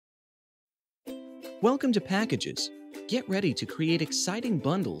Welcome to Packages. Get ready to create exciting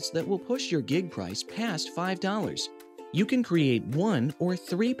bundles that will push your gig price past $5. You can create 1 or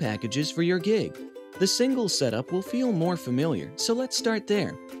 3 packages for your gig. The single setup will feel more familiar, so let's start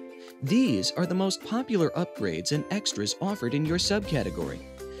there. These are the most popular upgrades and extras offered in your subcategory.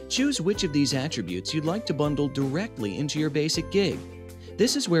 Choose which of these attributes you'd like to bundle directly into your basic gig.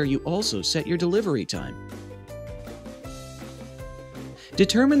 This is where you also set your delivery time.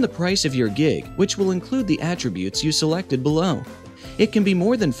 Determine the price of your gig, which will include the attributes you selected below. It can be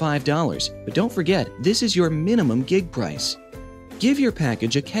more than $5, but don't forget, this is your minimum gig price. Give your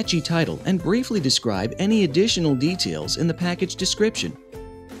package a catchy title and briefly describe any additional details in the package description.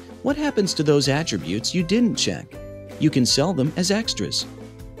 What happens to those attributes you didn't check? You can sell them as extras.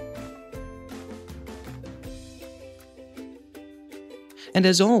 And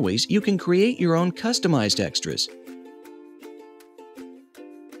as always, you can create your own customized extras.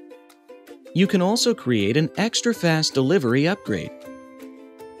 You can also create an extra fast delivery upgrade.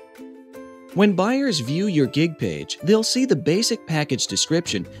 When buyers view your gig page, they'll see the basic package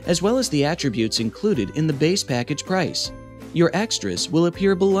description as well as the attributes included in the base package price. Your extras will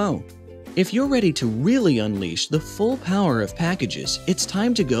appear below. If you're ready to really unleash the full power of packages, it's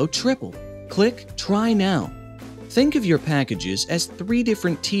time to go triple. Click Try Now. Think of your packages as 3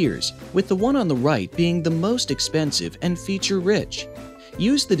 different tiers, with the one on the right being the most expensive and feature-rich.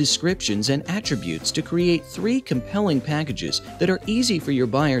 Use the descriptions and attributes to create 3 compelling packages that are easy for your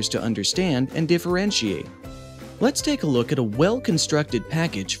buyers to understand and differentiate. Let's take a look at a well-constructed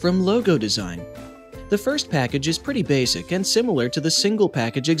package from Logo Design. The first package is pretty basic and similar to the single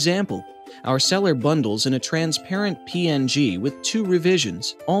package example. Our seller bundles in a transparent PNG with 2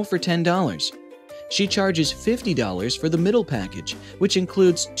 revisions, all for $10. She charges $50 for the middle package, which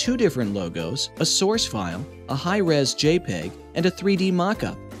includes 2 different logos, a source file, a high-res JPEG, and a 3D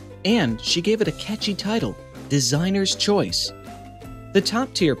mockup. And she gave it a catchy title, Designer's Choice. The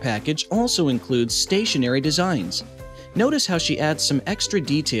top-tier package also includes stationery designs. Notice how she adds some extra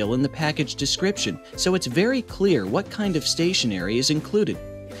detail in the package description, so it's very clear what kind of stationery is included.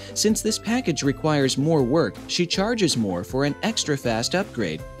 Since this package requires more work, she charges more for an extra fast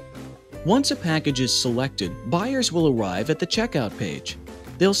upgrade. Once a package is selected, buyers will arrive at the checkout page.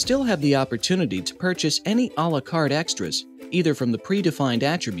 They'll still have the opportunity to purchase any a la carte extras, either from the predefined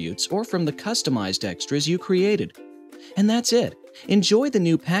attributes or from the customized extras you created. And that's it. Enjoy the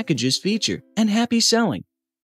new Packages feature, and happy selling!